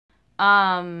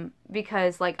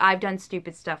Because, like, I've done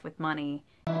stupid stuff with money.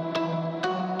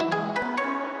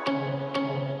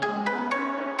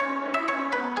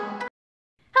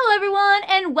 Hello everyone,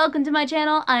 and welcome to my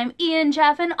channel. I'm Ian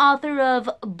Chaffin, author of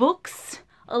books.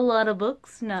 A lot of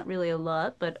books. Not really a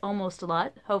lot, but almost a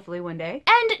lot. Hopefully one day.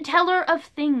 And teller of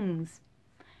things.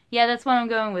 Yeah, that's what I'm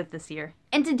going with this year.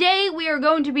 And today we are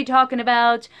going to be talking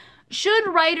about, should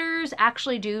writers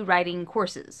actually do writing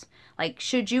courses? Like,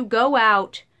 should you go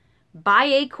out, buy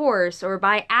a course or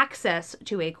buy access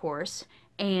to a course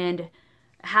and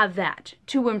have that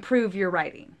to improve your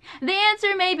writing? The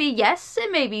answer may be yes,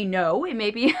 it may be no, it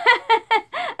may be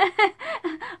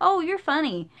oh, you're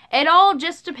funny. It all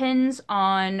just depends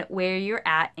on where you're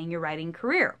at in your writing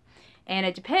career. And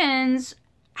it depends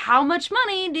how much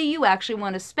money do you actually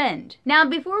want to spend. Now,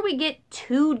 before we get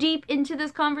too deep into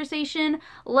this conversation,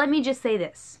 let me just say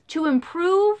this. To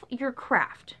improve your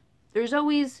craft, there's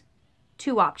always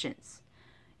two options.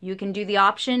 You can do the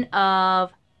option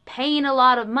of paying a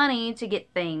lot of money to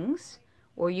get things,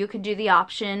 or you could do the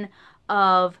option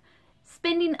of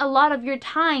spending a lot of your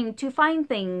time to find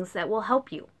things that will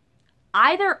help you.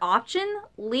 Either option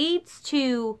leads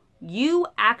to you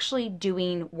actually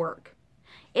doing work.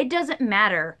 It doesn't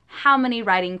matter how many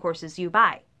writing courses you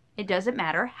buy. It doesn't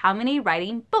matter how many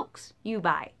writing books you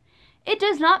buy. It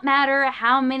does not matter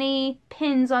how many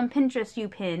pins on Pinterest you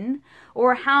pin,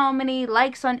 or how many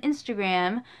likes on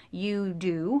Instagram you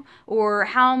do, or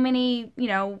how many,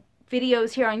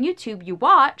 videos here on YouTube you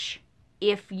watch.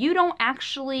 If you don't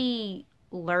actually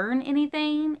learn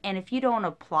anything, and if you don't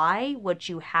apply what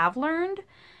you have learned,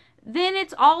 then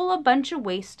it's all a bunch of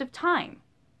waste of time.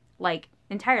 Like,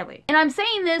 entirely. And I'm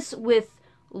saying this with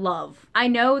love. I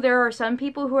know there are some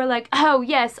people who are like, oh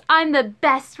yes, I'm the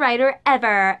best writer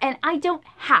ever, and I don't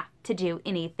have to do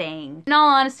anything. In all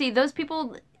honesty, those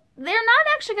people, they're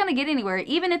not actually going to get anywhere.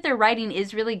 Even if their writing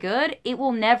is really good, it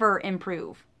will never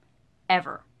improve.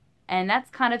 Ever. And that's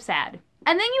kind of sad.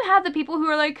 And then you have the people who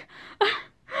are like,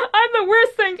 I'm the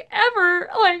worst thing ever.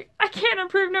 Like, I can't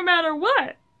improve no matter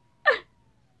what.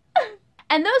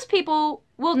 And those people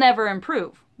will never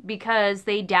improve, because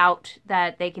they doubt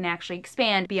that they can actually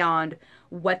expand beyond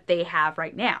what they have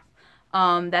right now.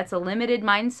 That's a limited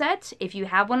mindset. If you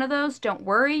have one of those, don't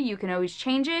worry, you can always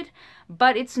change it,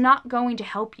 but it's not going to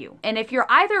help you. And if you're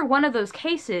either one of those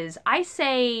cases, I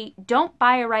say don't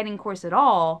buy a writing course at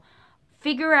all.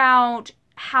 Figure out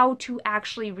how to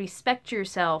actually respect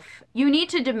yourself. You need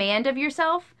to demand of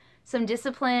yourself some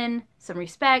discipline, some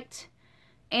respect,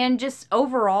 and just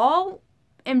overall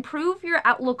improve your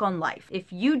outlook on life.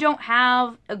 If you don't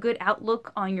have a good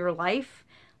outlook on your life,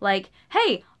 like,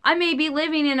 hey, I may be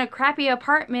living in a crappy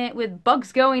apartment with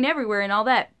bugs going everywhere and all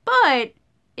that, but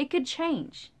it could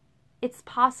change. It's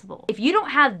possible. If you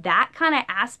don't have that kind of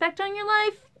aspect on your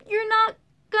life, you're not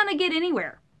gonna get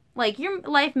anywhere. Like, your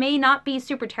life may not be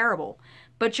super terrible,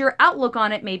 but your outlook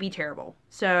on it may be terrible.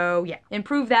 So yeah,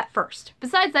 improve that first.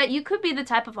 Besides that, you could be the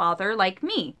type of author like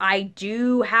me. I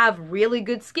do have really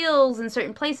good skills in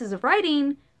certain places of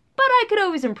writing, but I could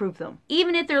always improve them.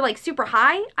 Even if they're like super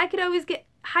high, I could always get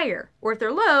higher. Or if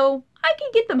they're low, I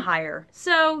can get them higher.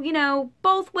 So,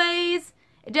 both ways,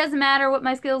 it doesn't matter what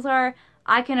my skills are,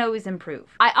 I can always improve.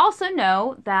 I also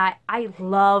know that I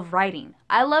love writing.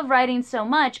 I love writing so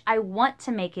much, I want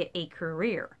to make it a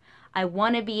career. I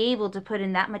want to be able to put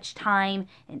in that much time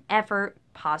and effort,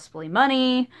 possibly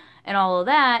money, and all of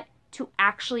that to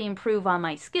actually improve on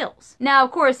my skills. Now,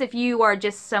 of course, if you are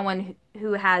just someone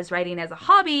who has writing as a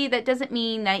hobby, that doesn't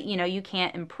mean that, you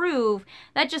can't improve.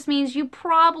 That just means you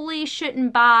probably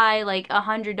shouldn't buy like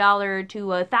 $100 to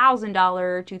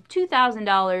 $1,000 to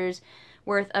 $2,000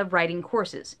 worth of writing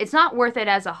courses. It's not worth it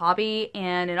as a hobby,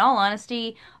 and in all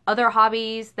honesty, other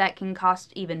hobbies that can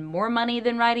cost even more money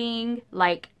than writing,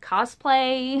 like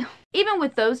cosplay, even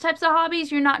with those types of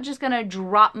hobbies, you're not just gonna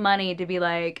drop money to be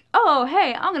like, oh,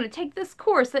 hey, I'm gonna take this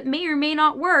course that may or may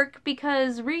not work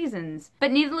because reasons.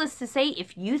 But needless to say,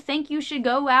 if you think you should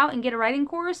go out and get a writing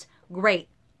course, great,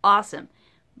 awesome.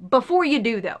 Before you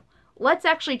do though, let's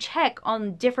actually check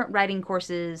on different writing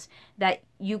courses that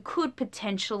you could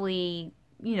potentially,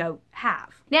 have.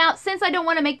 Now, since I don't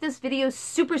want to make this video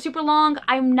super, super long,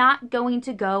 I'm not going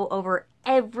to go over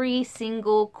every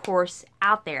single course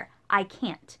out there. I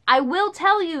can't. I will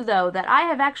tell you though that I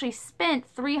have actually spent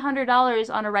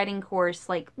 $300 on a writing course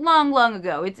like long, long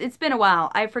ago. It's been a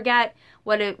while. I forgot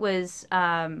what it was,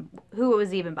 who it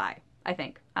was even by, I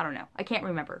think. I don't know. I can't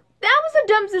remember. That was a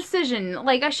dumb decision.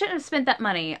 Like, I shouldn't have spent that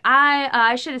money.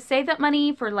 I should have saved that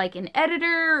money for like an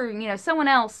editor or, you know, someone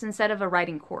else instead of a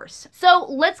writing course. So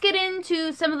let's get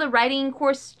into some of the writing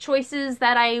course choices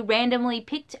that I randomly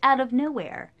picked out of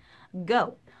nowhere.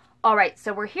 Go. All right,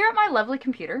 so we're here at my lovely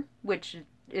computer, which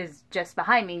is just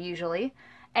behind me usually,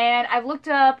 and I've looked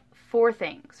up 4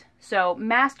 things. So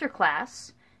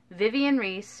masterclass, Vivian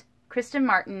Reese, Kristen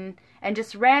Martin, and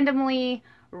just randomly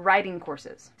writing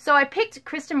courses. So I picked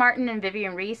Kristen Martin and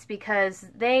Vivian Reese because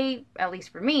they, at least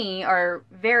for me, are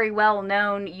very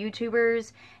well-known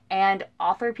YouTubers and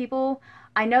author people.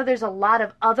 I know there's a lot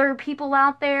of other people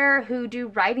out there who do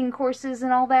writing courses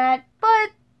and all that,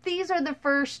 but these are the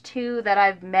first 2 that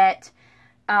I've met,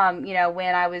 you know,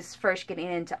 when I was first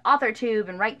getting into AuthorTube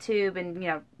and WriteTube and, you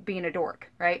know, being a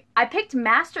dork, right? I picked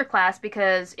Masterclass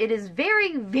because it is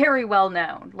very, very well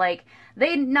known. Like,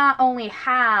 they not only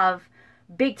have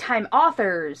big-time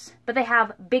authors, but they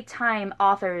have big-time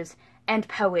authors and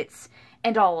poets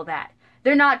and all of that.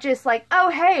 They're not just like, oh,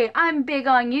 hey, I'm big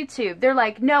on YouTube. They're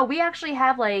like, no, we actually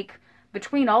have, like,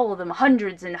 between all of them,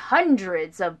 hundreds and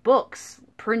hundreds of books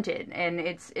printed, and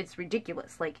it's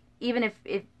ridiculous. Like, even if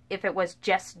it was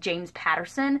just James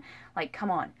Patterson, like,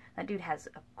 come on, that dude has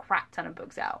a crap ton of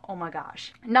books out. Oh my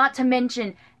gosh. Not to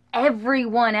mention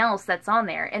everyone else that's on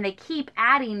there, and they keep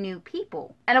adding new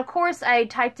people. And of course, I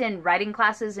typed in writing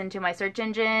classes into my search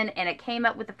engine, and it came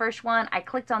up with the first one. I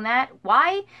clicked on that.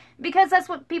 Why? Because that's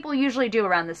what people usually do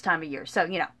around this time of year. So,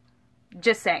 you know,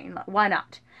 just saying, why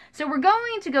not? So we're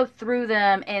going to go through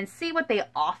them and see what they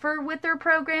offer with their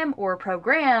program or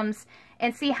programs,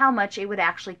 and see how much it would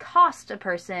actually cost a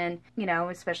person, you know,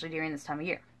 especially during this time of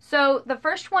year. So the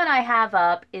first one I have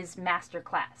up is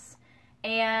Masterclass.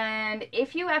 And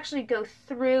if you actually go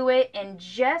through it and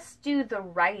just do the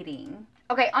writing,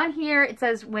 okay, on here it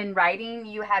says when writing,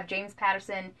 you have James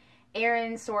Patterson,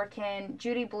 Aaron Sorkin,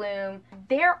 Judy Blume.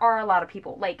 There are a lot of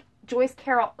people, like Joyce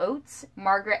Carol Oates,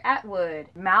 Margaret Atwood,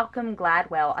 Malcolm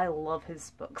Gladwell. I love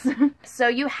his books. So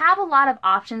you have a lot of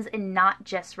options and not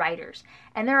just writers.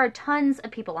 And there are tons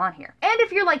of people on here. And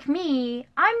if you're like me,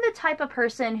 I'm the type of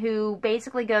person who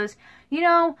basically goes, you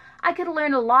know, I could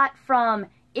learn a lot from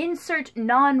insert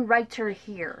non-writer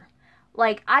here.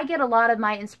 Like, I get a lot of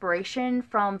my inspiration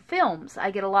from films. I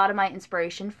get a lot of my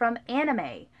inspiration from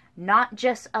anime, not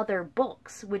just other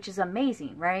books, which is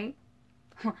amazing, right?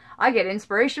 I get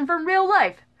inspiration from real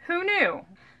life. Who knew?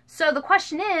 So the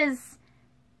question is,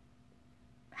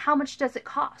 how much does it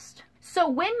cost? So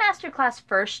when Masterclass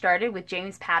first started with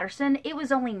James Patterson, it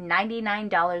was only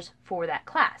 $99 for that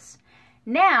class.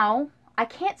 Now, I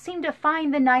can't seem to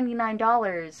find the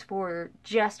 $99 for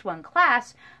just one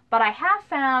class, but I have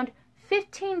found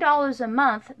 $15 a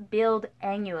month billed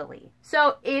annually.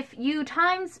 So if you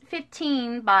times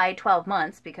 15 by 12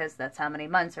 months, because that's how many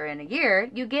months are in a year,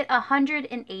 you get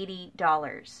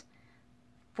 $180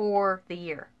 for the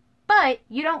year. But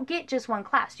you don't get just one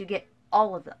class, you get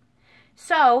all of them.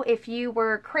 So if you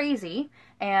were crazy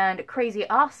and crazy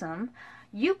awesome,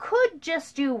 you could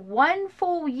just do one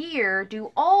full year,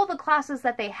 do all the classes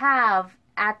that they have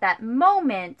at that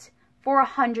moment for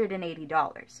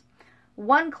 $180.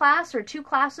 One class or 2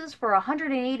 classes for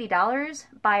 $180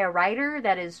 by a writer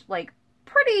that is like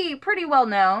pretty well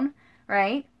known,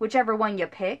 right? Whichever one you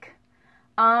pick.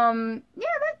 Yeah,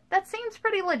 that seems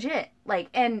pretty legit. Like,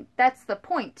 and that's the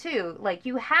point too. Like,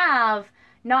 you have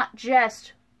not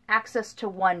just access to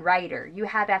one writer, you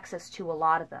have access to a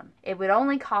lot of them. It would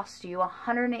only cost you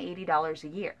 $180 a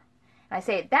year. And I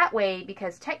say it that way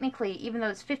because technically, even though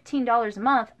it's $15 a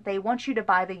month, they want you to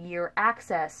buy the year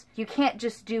access. You can't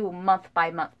just do month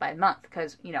by month by month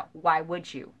because, you know, why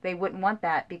would you? They wouldn't want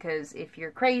that because if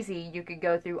you're crazy, you could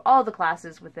go through all the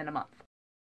classes within a month.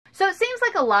 So it seems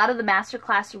like a lot of the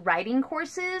masterclass writing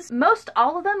courses, most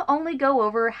all of them only go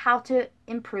over how to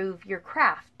improve your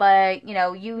craft. But, you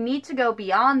know, you need to go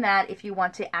beyond that if you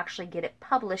want to actually get it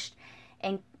published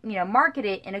and, you know, market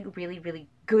it in a really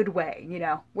good way, you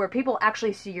know, where people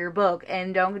actually see your book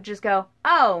and don't just go,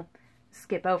 oh,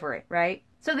 skip over it, right?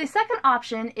 So the second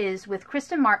option is with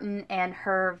Kristen Martin and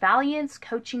her Valiance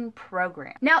coaching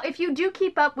program. Now, if you do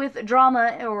keep up with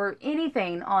drama or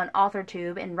anything on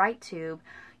AuthorTube and WriteTube,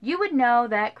 you would know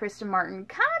that Kristen Martin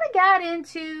kind of got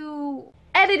into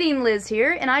editing Liz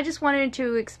here, and I just wanted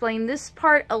to explain this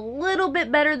part a little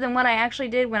bit better than what I actually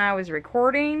did when I was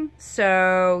recording.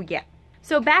 So, yeah.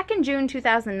 So back in June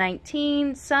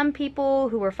 2019, some people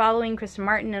who were following Kristen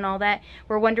Martin and all that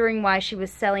were wondering why she was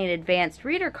selling advanced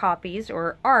reader copies,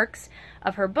 or ARCs,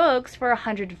 of her books for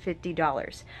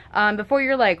 $150. Before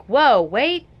you're like, whoa,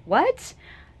 wait, what?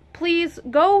 please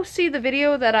go see the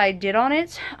video that I did on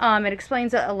it. It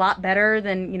explains it a lot better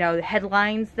than, you know, the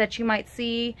headlines that you might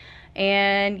see.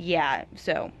 And yeah,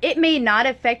 so it may not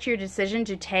affect your decision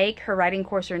to take her writing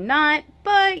course or not,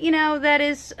 but, you know, that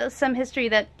is some history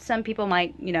that some people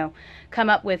might, you know, come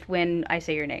up with when I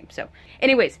say your name. So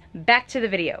anyways, back to the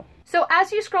video. So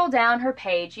as you scroll down her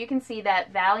page, you can see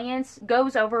that Valiance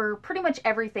goes over pretty much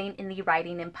everything in the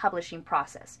writing and publishing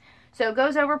process. So it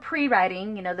goes over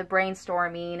pre-writing, you know, the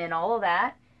brainstorming and all of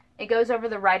that. It goes over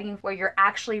the writing where you're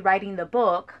actually writing the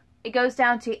book. It goes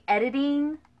down to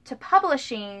editing, to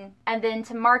publishing, and then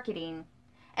to marketing.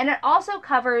 And it also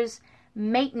covers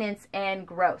maintenance and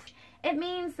growth. It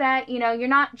means that, you know, you're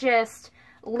not just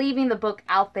leaving the book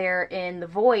out there in the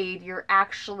void. You're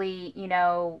actually, you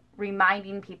know,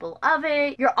 reminding people of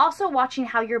it. You're also watching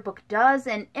how your book does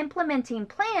and implementing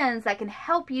plans that can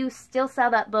help you still sell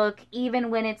that book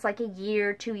even when it's like a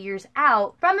year, 2 years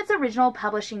out from its original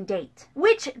publishing date,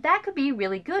 which that could be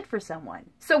really good for someone.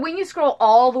 So when you scroll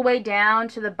all the way down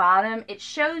to the bottom, it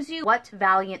shows you what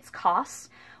Valiance costs,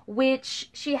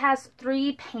 which she has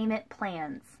 3 payment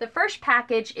plans. The first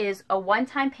package is a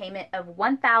one-time payment of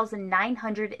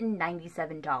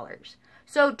 $1,997.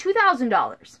 So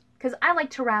 $2,000, because I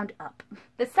like to round up.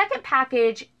 The second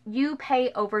package, you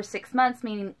pay over 6 months,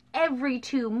 meaning every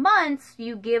 2 months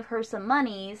you give her some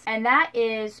monies, and that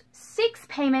is 6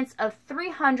 payments of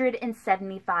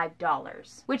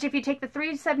 $375, which if you take the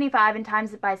 $375 and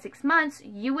times it by 6 months,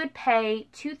 you would pay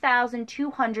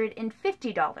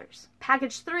 $2,250.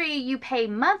 Package 3, you pay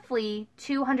monthly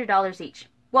 $200 each.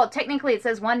 Well, technically it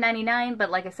says $199, but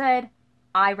like I said,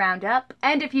 I round up.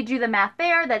 And if you do the math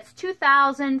there, that's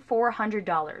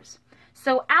 $2,400.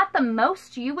 So at the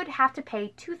most, you would have to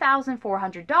pay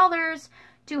 $2,400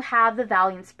 to have the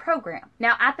Valiance program.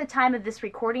 Now, at the time of this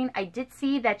recording, I did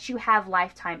see that you have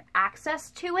lifetime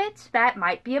access to it. That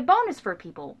might be a bonus for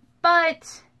people,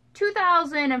 but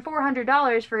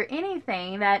 $2,400 for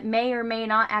anything that may or may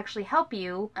not actually help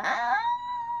you.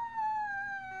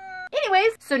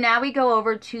 Anyways, so now we go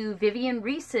over to Vivian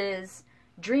Reese's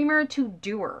Dreamer to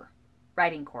Doer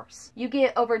writing course. You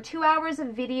get over 2 hours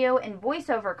of video and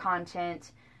voiceover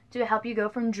content to help you go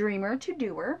from dreamer to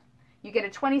doer. You get a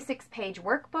 26-page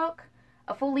workbook,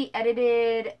 a fully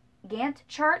edited Gantt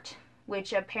chart,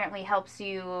 which apparently helps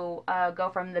you go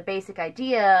from the basic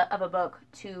idea of a book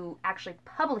to actually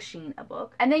publishing a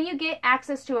book. And then you get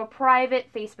access to a private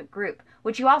Facebook group,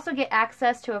 which you also get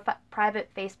access to a private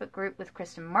Facebook group with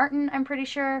Kristen Martin, I'm pretty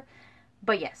sure.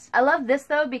 But yes, I love this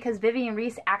though because Vivian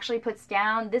Reese actually puts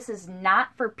down this is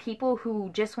not for people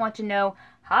who just want to know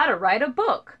how to write a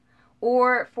book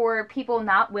or for people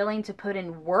not willing to put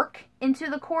in work into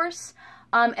the course.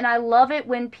 And I love it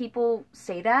when people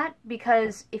say that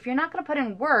because if you're not going to put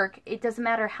in work, it doesn't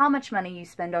matter how much money you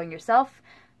spend on yourself.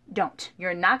 Don't.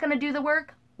 You're not going to do the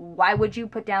work. Why would you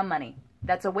put down money?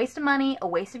 That's a waste of money, a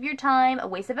waste of your time, a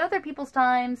waste of other people's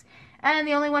times, and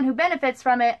the only one who benefits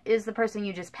from it is the person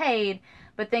you just paid,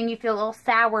 but then you feel a little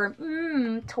sour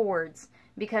towards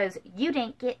because you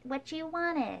didn't get what you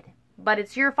wanted. But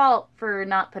it's your fault for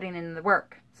not putting in the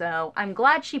work. So I'm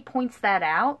glad she points that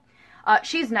out.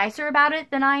 She's nicer about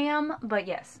it than I am, but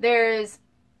yes. There's,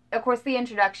 of course, the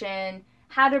introduction,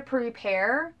 how to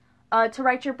prepare to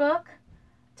write your book,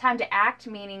 time to act,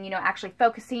 meaning, you know, actually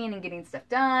focusing and getting stuff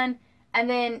done, and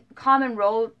then common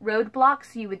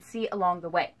roadblocks you would see along the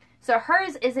way. So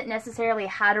hers isn't necessarily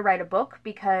how to write a book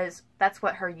because that's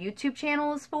what her YouTube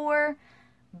channel is for,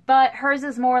 but hers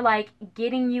is more like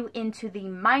getting you into the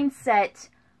mindset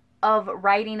of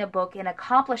writing a book and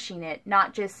accomplishing it,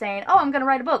 not just saying, oh, I'm going to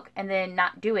write a book and then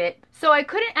not do it. So I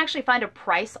couldn't actually find a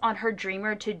price on her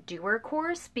Dreamer to Doer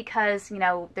course because, you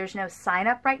know, there's no sign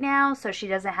up right now, so she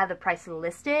doesn't have the price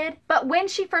listed. But when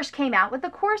she first came out with the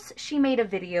course, she made a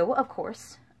video, of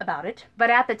course, about it.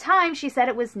 But at the time, she said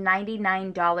it was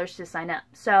 $99 to sign up.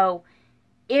 So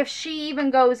if she even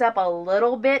goes up a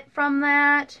little bit from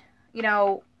that, you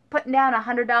know, putting down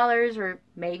 $100 or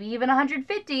maybe even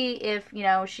 $150 if, you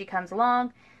know, she comes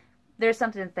along, there's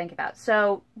something to think about.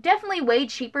 So definitely way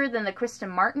cheaper than the Kristen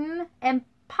Martin and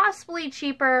possibly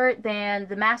cheaper than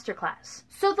the masterclass.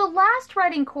 So the last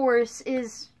writing course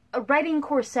is a writing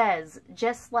courses,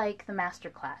 just like the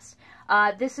masterclass.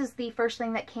 This is the first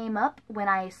thing that came up when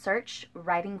I searched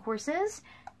writing courses,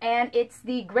 and it's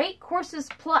the Great Courses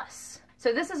Plus.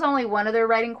 So this is only one of their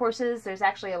writing courses. There's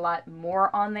actually a lot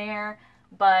more on there.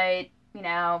 But, you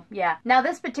know, yeah. Now,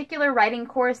 this particular writing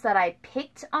course that I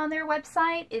picked on their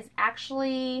website is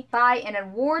actually by an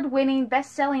award-winning,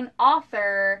 best-selling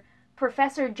author,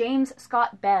 Professor James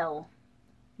Scott Bell,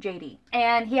 JD.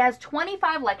 And he has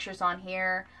 25 lectures on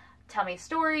here, tell me a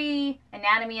story,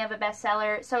 anatomy of a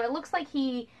bestseller. So it looks like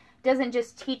he doesn't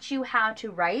just teach you how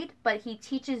to write, but he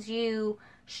teaches you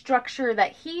structure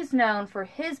that he's known for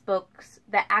his books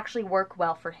that actually work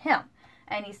well for him.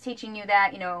 And he's teaching you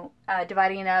that, you know,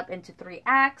 dividing it up into 3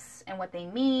 acts and what they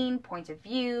mean, point of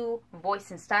view,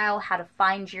 voice and style, how to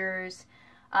find yours,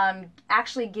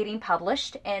 actually getting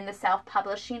published and the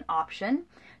self-publishing option.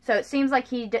 So it seems like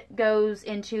he goes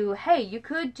into, hey, you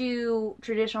could do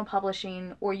traditional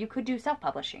publishing or you could do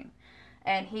self-publishing.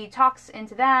 And he talks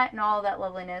into that and all of that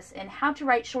loveliness and how to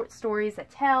write short stories that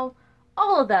tell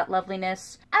all of that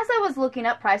loveliness. As I was looking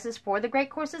up prices for the Great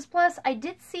Courses Plus, I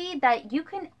did see that you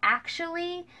can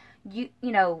actually, you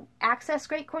know, access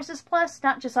Great Courses Plus,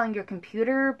 not just on your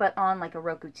computer, but on like a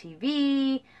Roku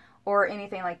TV or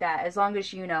anything like that. As long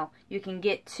as, you know, you can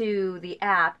get to the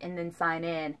app and then sign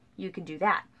in, you can do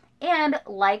that. And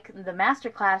like the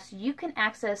masterclass, you can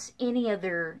access any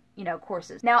other, you know,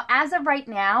 courses. Now, as of right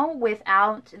now,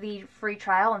 without the free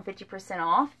trial and 50%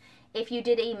 off, if you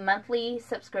did a monthly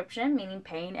subscription, meaning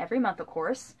paying every month, of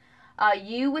course,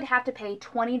 you would have to pay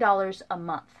 $20 a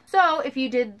month. So if you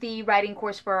did the writing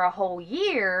course for a whole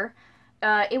year,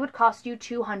 it would cost you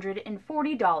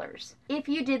 $240. If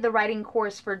you did the writing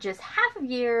course for just half a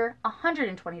year,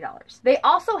 $120. They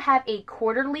also have a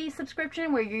quarterly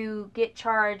subscription where you get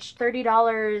charged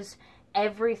 $30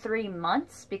 every 3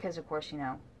 months because, of course, you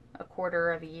know, a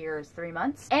quarter of a year is 3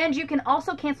 months. And you can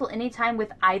also cancel anytime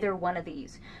with either one of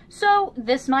these. So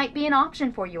this might be an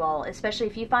option for you all, especially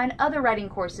if you find other writing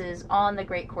courses on the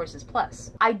Great Courses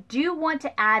Plus. I do want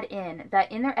to add in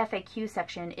that in their FAQ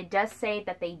section, it does say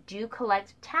that they do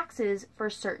collect taxes for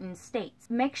certain states.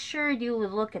 Make sure you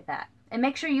look at that. And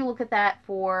make sure you look at that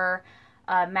for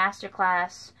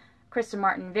Masterclass, Kristen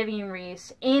Martin, Vivian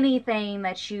Reese, anything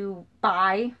that you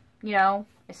buy, you know,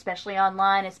 especially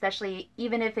online, especially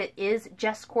even if it is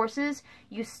just courses,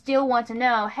 you still want to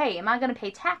know, hey, am I going to pay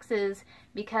taxes?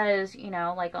 Because, you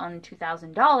know, like on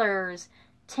 $2,000,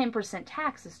 10%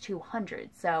 tax is $200.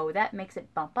 So that makes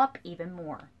it bump up even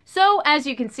more. So as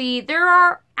you can see, there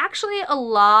are actually a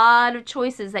lot of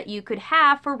choices that you could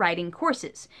have for writing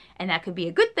courses. And that could be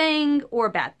a good thing or a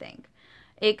bad thing.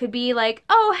 It could be like,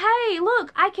 oh, hey,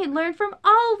 look, I can learn from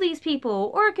all these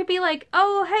people. Or it could be like,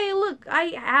 oh, hey, look,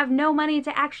 I have no money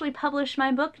to actually publish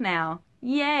my book now.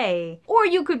 Yay. Or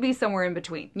you could be somewhere in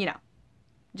between, you know,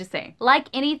 just saying. Like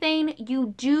anything,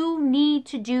 you do need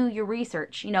to do your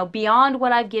research, you know, beyond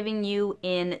what I've given you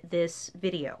in this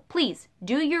video. Please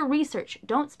do your research.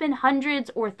 Don't spend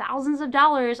hundreds or thousands of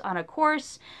dollars on a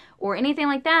course or anything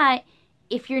like that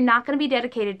if you're not going to be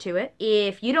dedicated to it,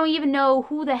 if you don't even know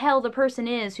who the hell the person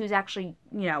is who's actually,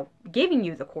 you know, giving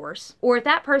you the course, or if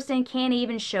that person can't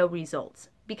even show results.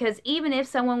 Because even if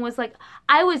someone was like,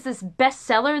 I was this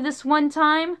bestseller this one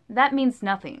time, that means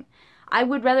nothing. I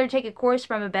would rather take a course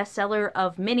from a bestseller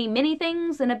of many, many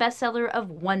things than a bestseller of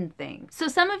one thing. So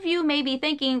some of you may be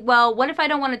thinking, well, what if I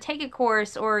don't want to take a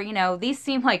course? Or, you know, these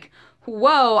seem like,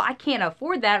 whoa, I can't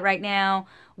afford that right now.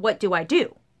 What do I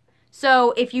do?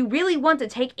 So if you really want to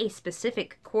take a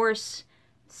specific course,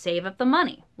 save up the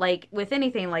money. Like with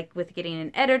anything, like with getting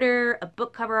an editor, a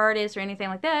book cover artist, or anything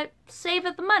like that, save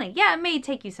up the money. Yeah, it may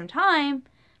take you some time,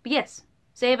 but yes,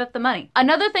 save up the money.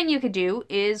 Another thing you could do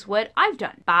is what I've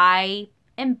done. Buy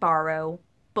and borrow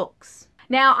books.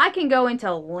 Now, I can go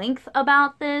into length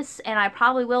about this, and I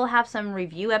probably will have some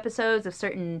review episodes of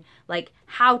certain, like,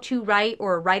 how to write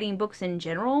or writing books in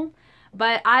general.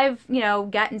 But I've, you know,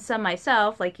 gotten some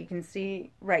myself, like you can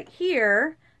see right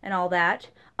here and all that.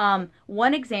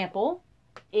 One example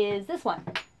is this one.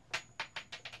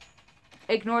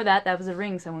 Ignore that. That was a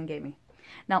ring someone gave me.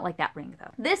 Not like that ring,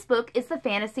 though. This book is The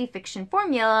Fantasy Fiction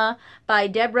Formula by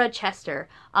Deborah Chester.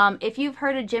 If you've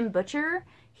heard of Jim Butcher,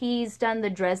 he's done the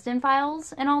Dresden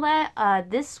Files and all that.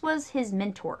 This was his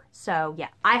mentor. So yeah,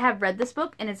 I have read this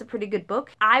book and it's a pretty good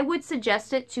book. I would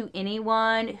suggest it to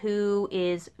anyone who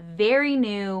is very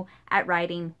new at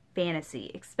writing fantasy,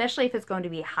 especially if it's going to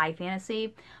be high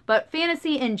fantasy, but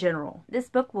fantasy in general. This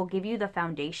book will give you the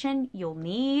foundation you'll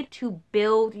need to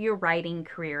build your writing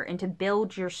career and to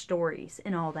build your stories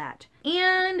and all that.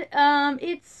 And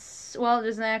it's, well, it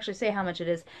doesn't actually say how much it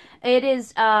is. It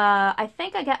is, I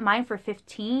think I got mine for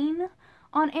 $15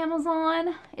 on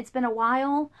Amazon. It's been a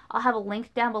while. I'll have a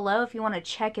link down below if you want to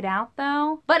check it out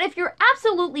though. But if you're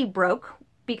absolutely broke,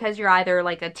 because you're either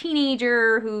like a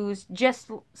teenager who's just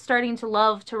starting to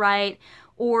love to write,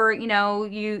 or, you know,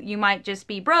 you might just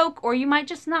be broke, or you might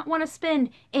just not want to spend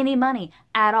any money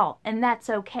at all. And that's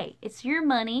okay. It's your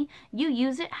money. You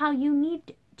use it how you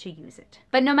need to use it.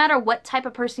 But no matter what type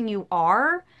of person you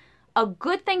are, a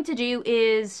good thing to do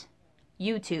is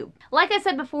YouTube. Like I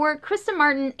said before, Krista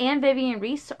Martin and Vivian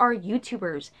Reese are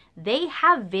YouTubers. They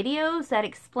have videos that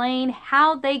explain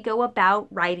how they go about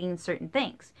writing certain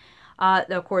things.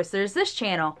 Of course, there's this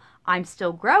channel. I'm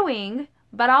still growing,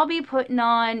 but I'll be putting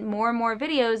on more and more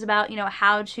videos about, you know,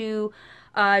 how to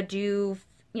do,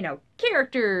 you know,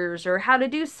 characters, or how to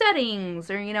do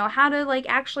settings, or, you know, how to like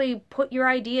actually put your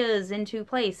ideas into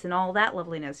place and all that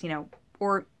loveliness, you know,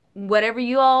 or whatever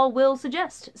you all will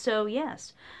suggest. So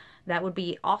yes, that would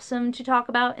be awesome to talk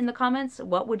about in the comments.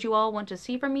 What would you all want to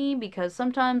see from me? Because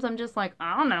sometimes I'm just like,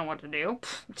 I don't know what to do.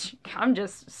 I'm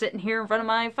just sitting here in front of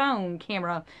my phone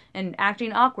camera and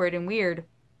acting awkward and weird.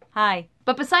 Hi.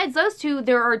 But besides those two,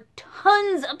 there are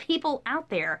tons of people out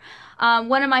there.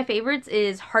 One of my favorites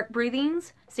is Heart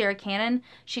Breathings, Sarah Cannon.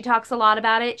 She talks a lot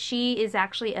about it. She is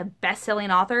actually a best-selling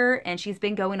author, and she's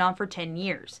been going on for 10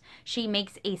 years. She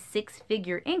makes a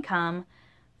 6-figure income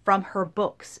from her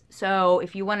books. So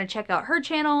if you want to check out her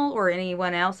channel or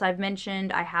anyone else I've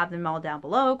mentioned, I have them all down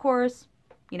below, of course,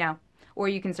 you know, or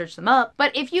you can search them up.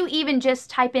 But if you even just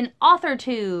type in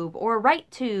AuthorTube or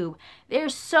WriteTube,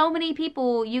 there's so many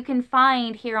people you can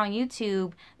find here on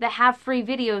YouTube that have free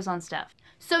videos on stuff.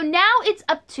 So now it's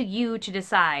up to you to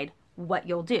decide what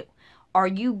you'll do. Are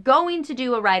you going to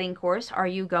do a writing course? Are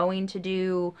you going to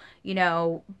do, you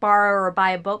know, borrow or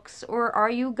buy books? Or are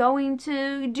you going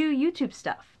to do YouTube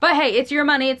stuff? But hey, it's your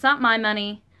money. It's not my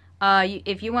money.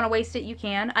 If you want to waste it, you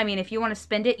can. I mean, if you want to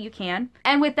spend it, you can.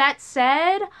 And with that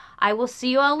said, I will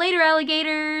see you all later,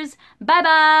 alligators.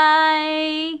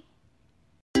 Bye-bye.